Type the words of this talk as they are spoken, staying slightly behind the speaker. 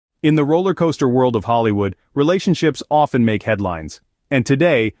In the roller coaster world of Hollywood, relationships often make headlines. And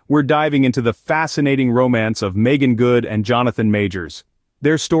today, we're diving into the fascinating romance of Meagan Good and Jonathan Majors.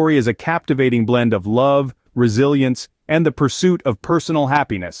 Their story is a captivating blend of love, resilience, and the pursuit of personal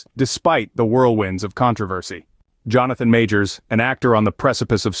happiness, despite the whirlwinds of controversy. Jonathan Majors, an actor on the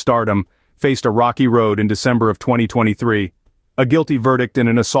precipice of stardom, faced a rocky road in December of 2023. A guilty verdict in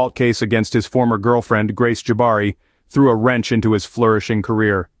an assault case against his former girlfriend, Grace Jabari, threw a wrench into his flourishing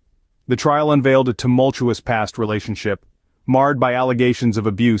career. The trial unveiled a tumultuous past relationship, marred by allegations of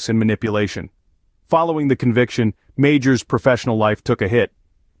abuse and manipulation. Following the conviction, Majors' professional life took a hit.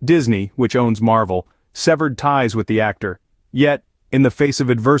 Disney, which owns Marvel, severed ties with the actor. Yet, in the face of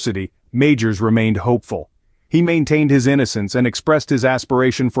adversity, Majors remained hopeful. He maintained his innocence and expressed his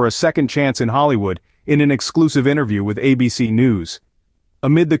aspiration for a second chance in Hollywood in an exclusive interview with ABC News.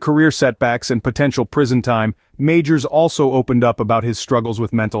 Amid the career setbacks and potential prison time, Majors also opened up about his struggles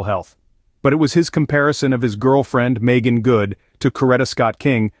with mental health. But it was his comparison of his girlfriend, Meagan Good, to Coretta Scott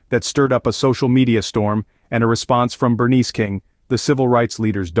King that stirred up a social media storm and a response from Bernice King, the civil rights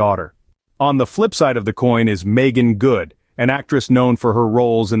leader's daughter. On the flip side of the coin is Meagan Good, an actress known for her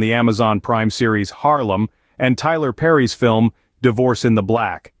roles in the Amazon Prime series Harlem and Tyler Perry's film Divorce in the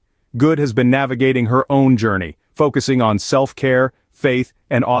Black. Good has been navigating her own journey, focusing on self-care, faith,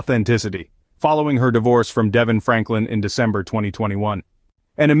 and authenticity, following her divorce from Devin Franklin in December 2021.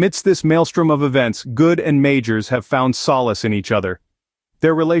 And amidst this maelstrom of events, Good and Majors have found solace in each other.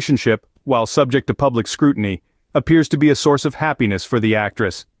 Their relationship, while subject to public scrutiny, appears to be a source of happiness for the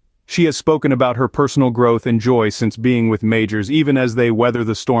actress. She has spoken about her personal growth and joy since being with Majors, even as they weather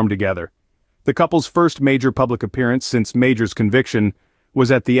the storm together. The couple's first major public appearance since Majors' conviction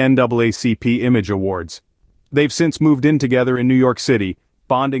was at the NAACP Image Awards. They've since moved in together in New York City,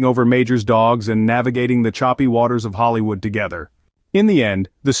 bonding over Majors' dogs and navigating the choppy waters of Hollywood together. In the end,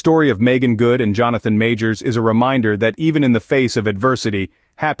 the story of Meagan Good and Jonathan Majors is a reminder that even in the face of adversity,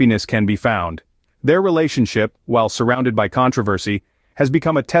 happiness can be found. Their relationship, while surrounded by controversy, has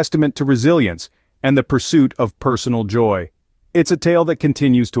become a testament to resilience and the pursuit of personal joy. It's a tale that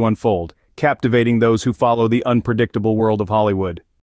continues to unfold, captivating those who follow the unpredictable world of Hollywood.